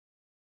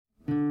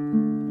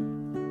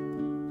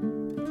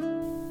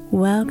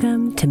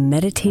Welcome to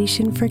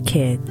Meditation for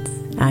Kids.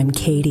 I'm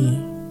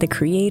Katie, the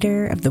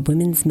creator of the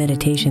Women's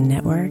Meditation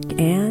Network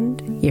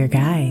and your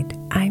guide.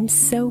 I'm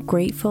so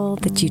grateful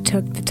that you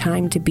took the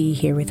time to be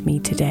here with me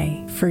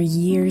today. For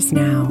years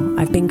now,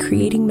 I've been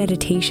creating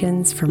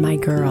meditations for my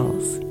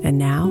girls, and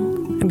now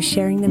I'm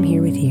sharing them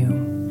here with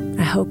you.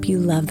 I hope you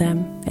love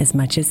them as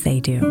much as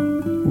they do.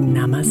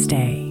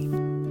 Namaste.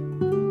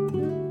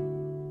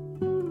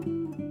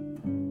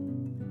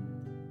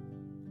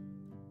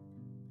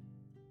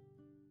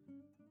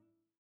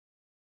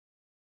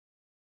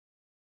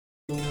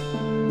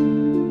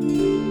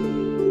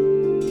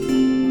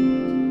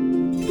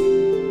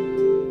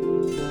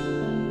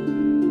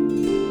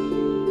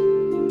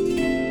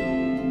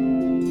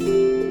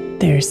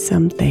 There's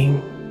something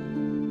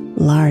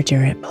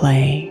larger at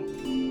play.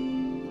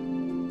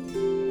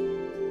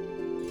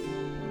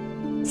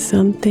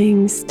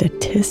 Something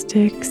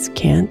statistics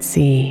can't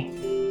see.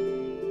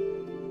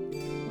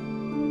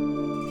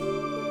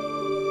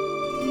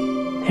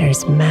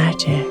 There's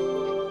magic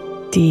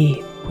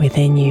deep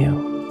within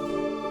you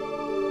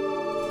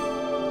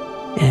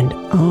and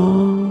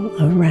all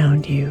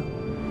around you.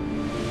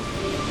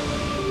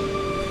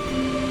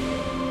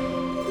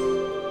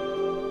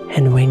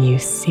 And when you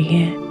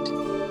see it,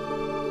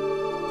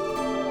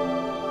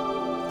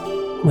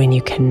 when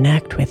you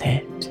connect with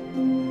it,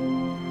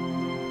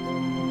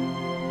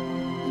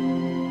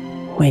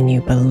 when you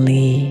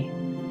believe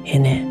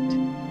in it,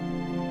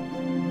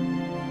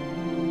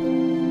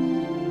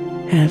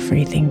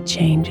 everything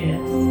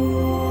changes.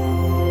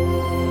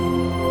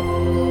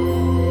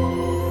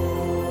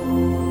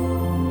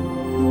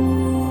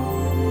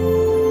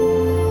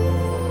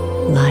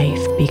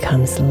 Life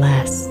becomes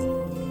less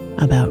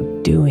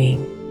about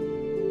doing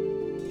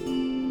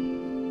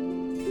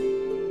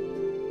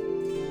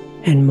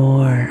and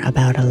more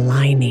about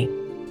aligning,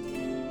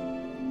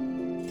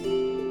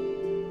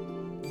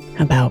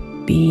 about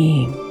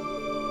being,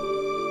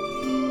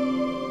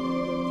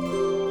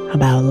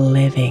 about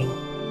living.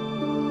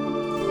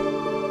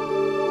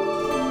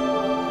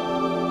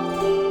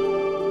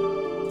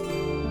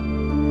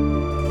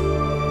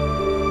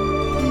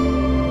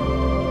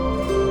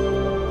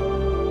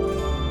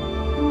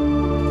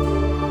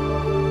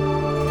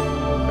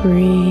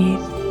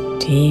 Breathe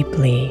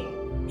deeply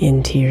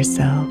into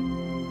yourself,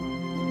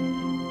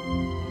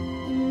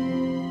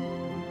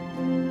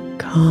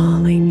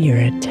 calling your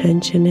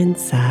attention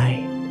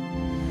inside.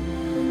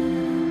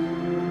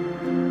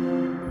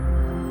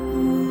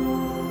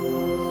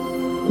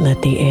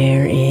 Let the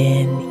air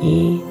in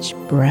each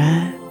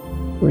breath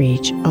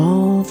reach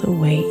all the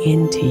way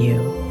into you.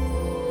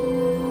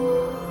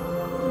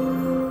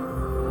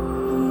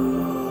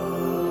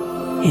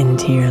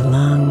 Into your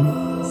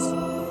lungs,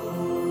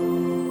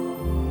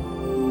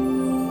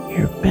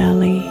 your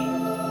belly,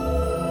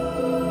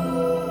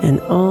 and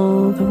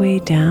all the way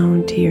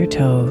down to your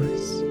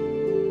toes.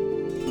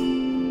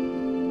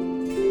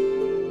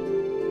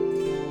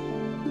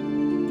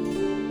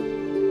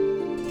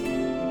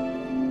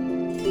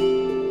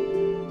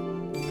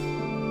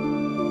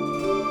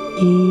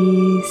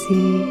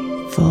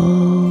 Easy,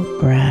 full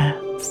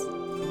breaths.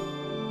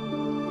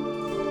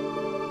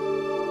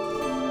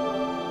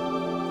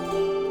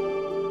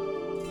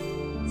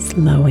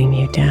 Slowing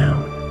you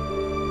down.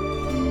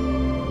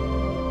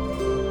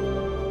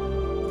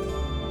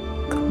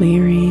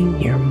 Clearing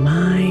your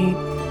mind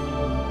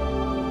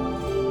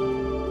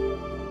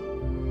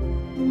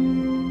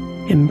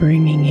and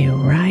bringing you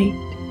right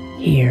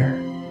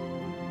here,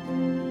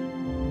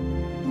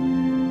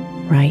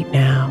 right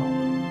now.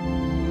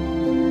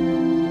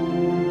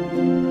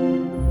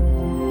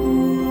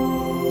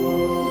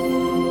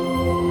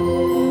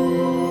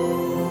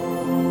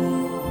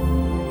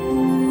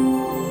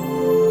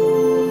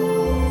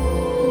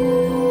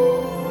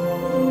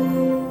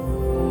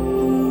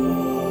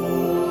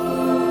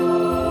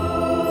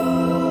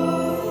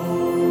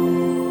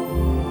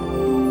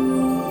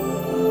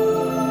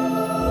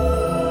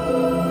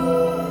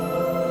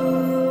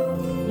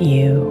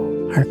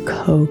 You are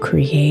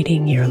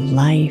co-creating your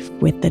life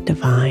with the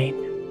divine.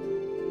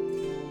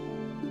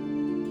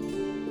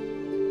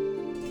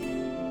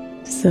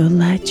 So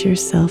let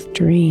yourself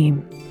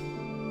dream.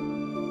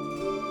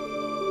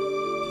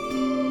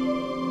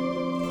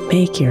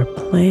 Make your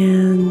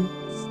plans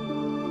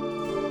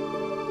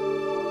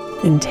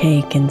and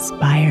take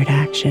inspired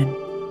action.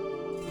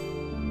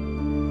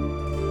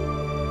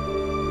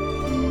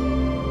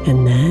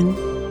 And then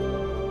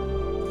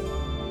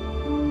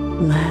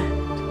let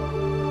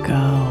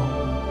go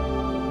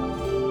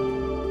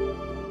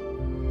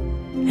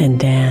and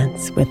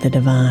dance with the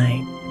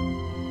divine.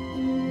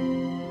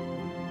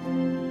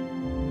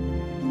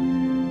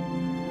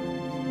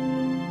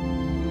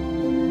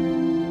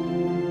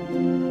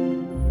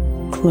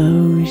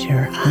 Close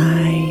your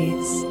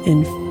eyes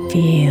and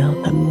feel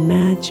the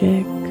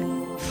magic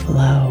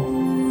flow.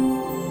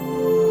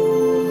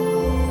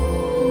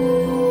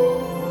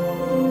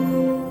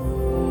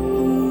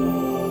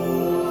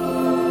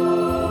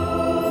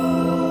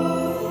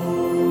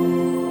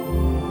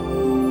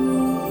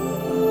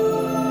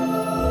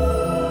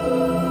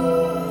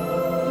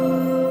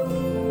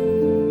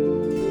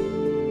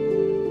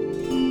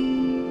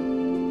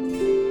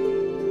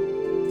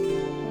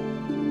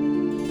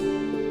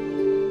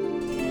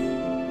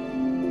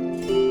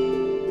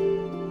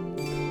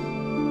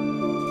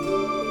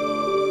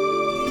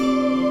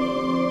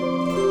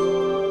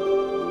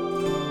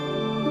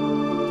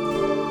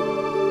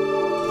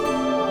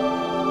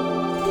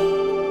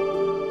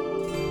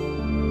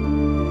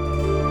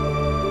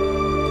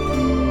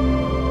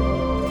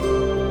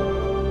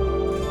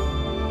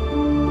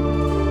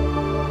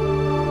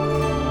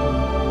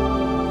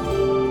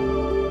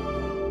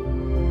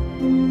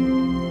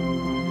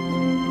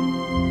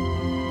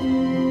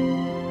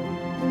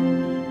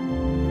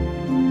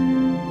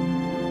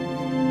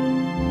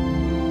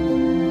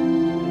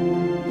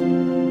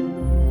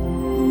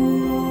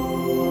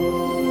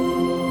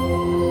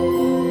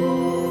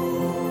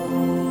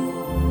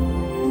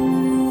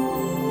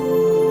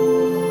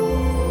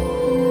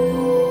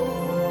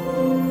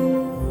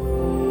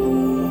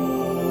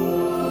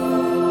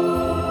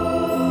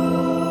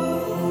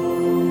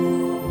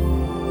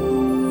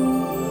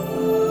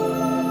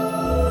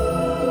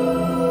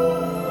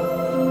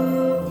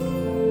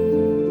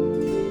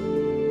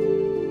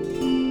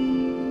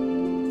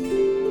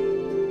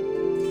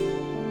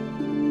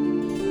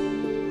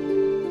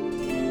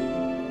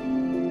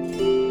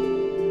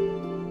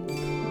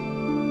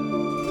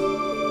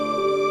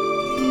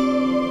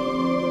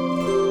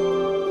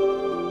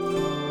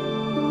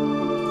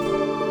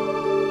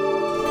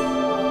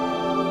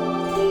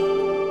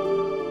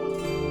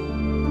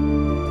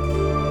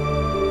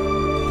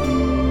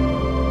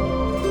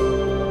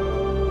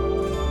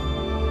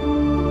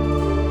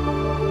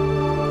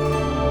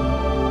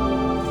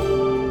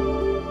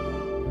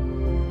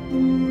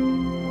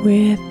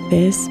 With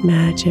this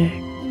magic,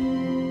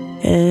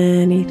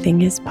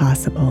 anything is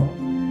possible.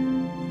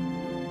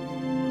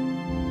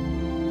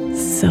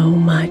 So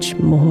much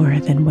more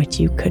than what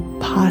you could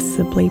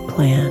possibly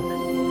plan.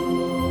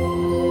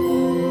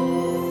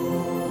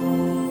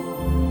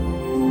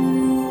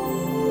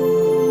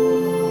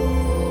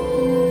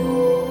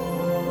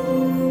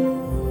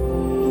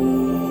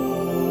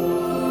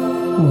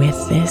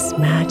 With this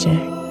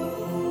magic,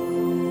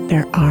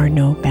 there are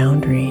no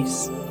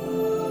boundaries,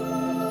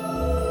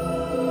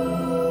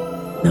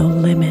 no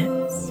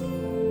limits,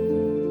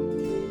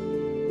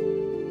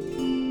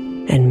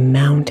 and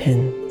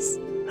mountains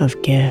of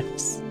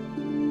gifts.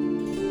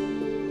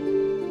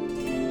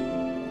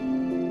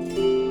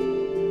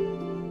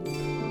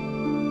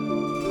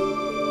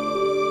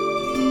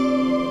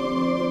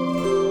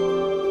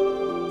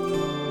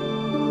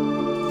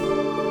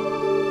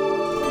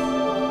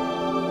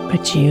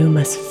 But you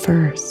must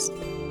first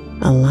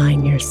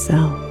align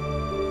yourself.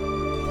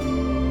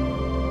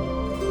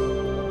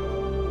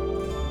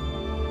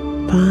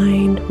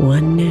 Find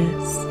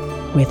oneness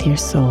with your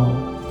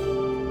soul.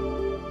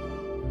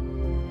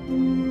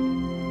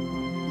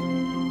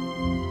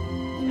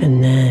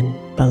 And then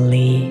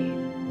believe.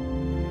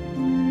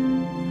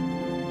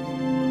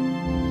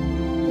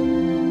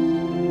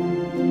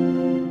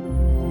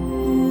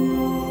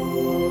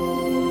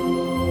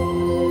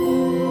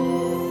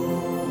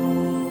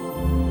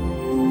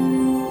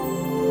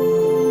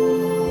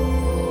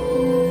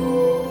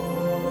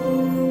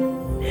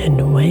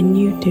 And when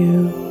you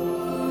do,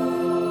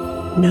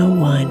 no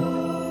one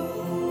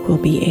will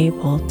be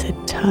able to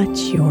touch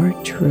your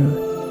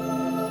truth.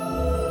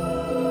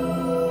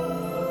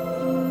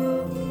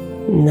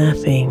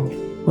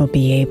 Nothing will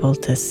be able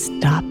to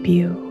stop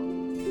you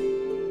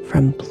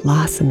from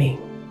blossoming.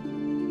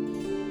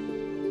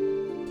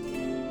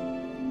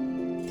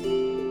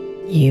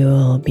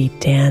 You'll be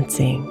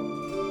dancing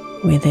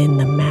within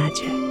the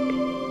magic.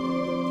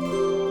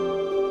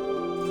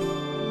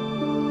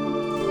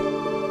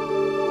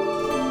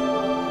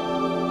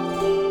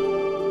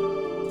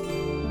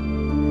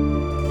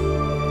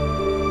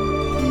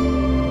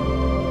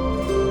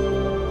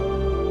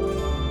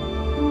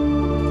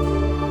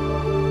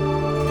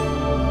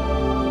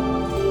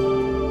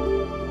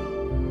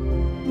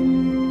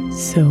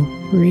 So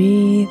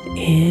breathe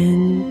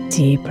in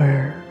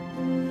deeper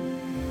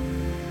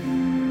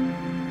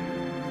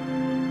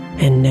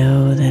and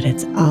know that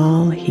it's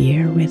all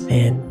here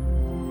within.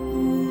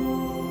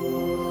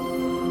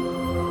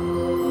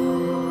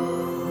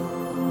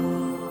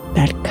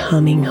 That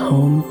coming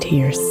home to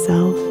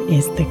yourself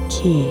is the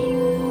key.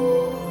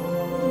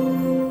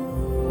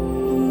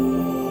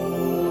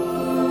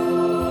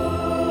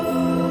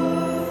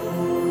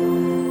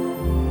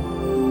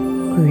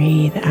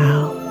 Breathe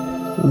out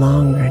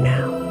longer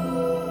now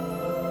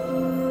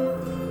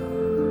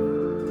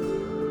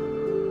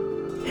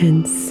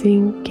and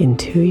sink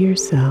into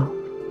yourself.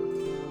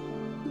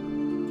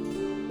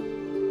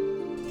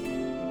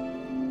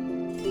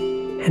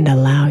 And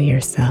allow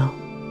yourself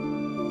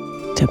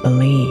to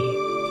believe.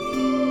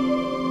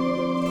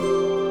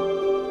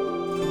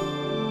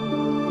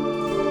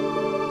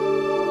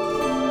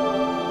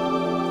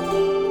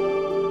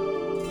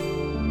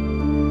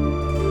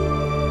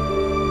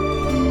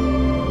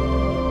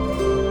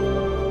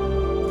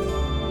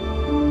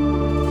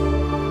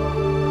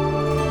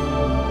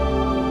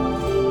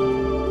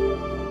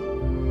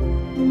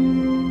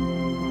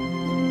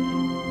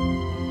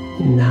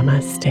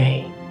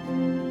 Namaste,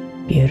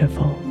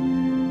 beautiful.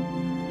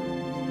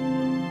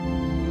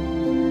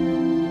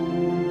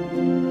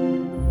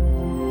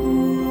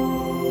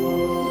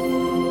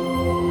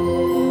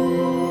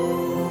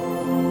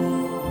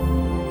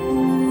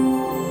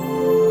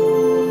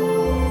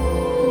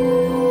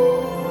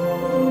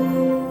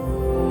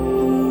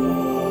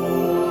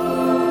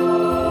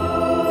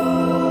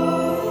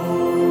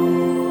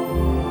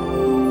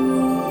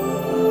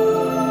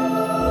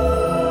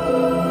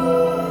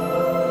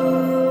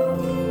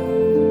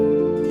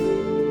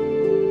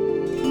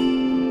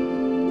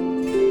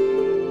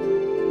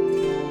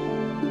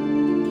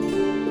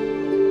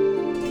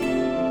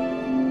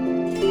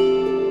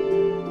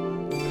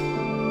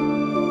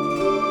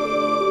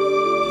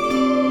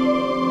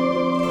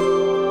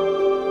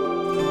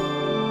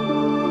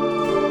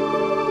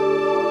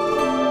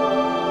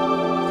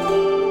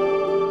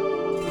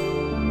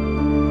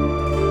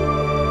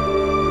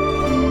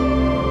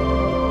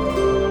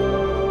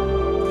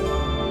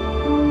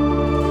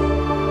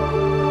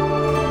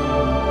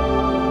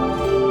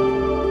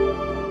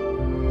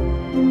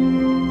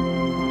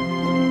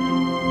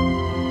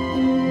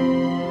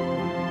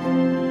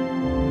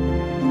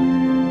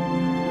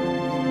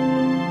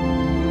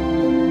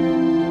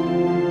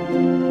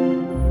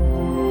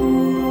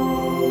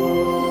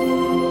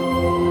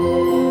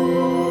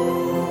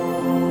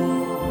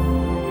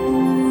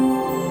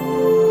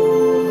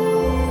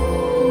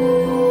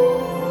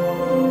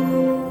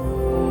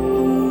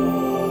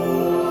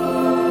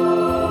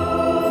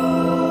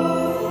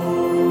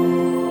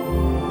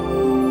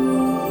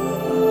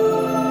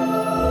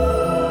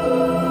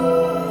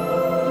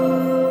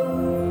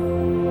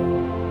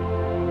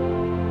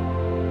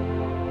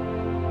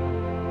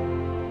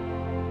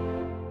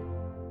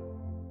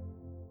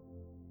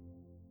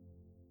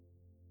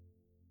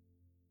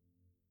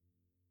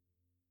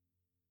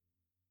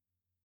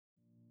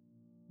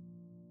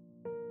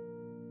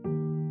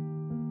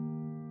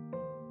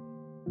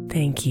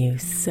 Thank you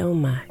so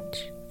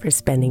much for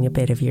spending a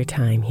bit of your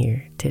time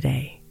here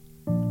today.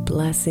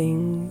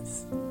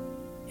 Blessings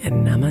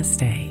and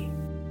namaste.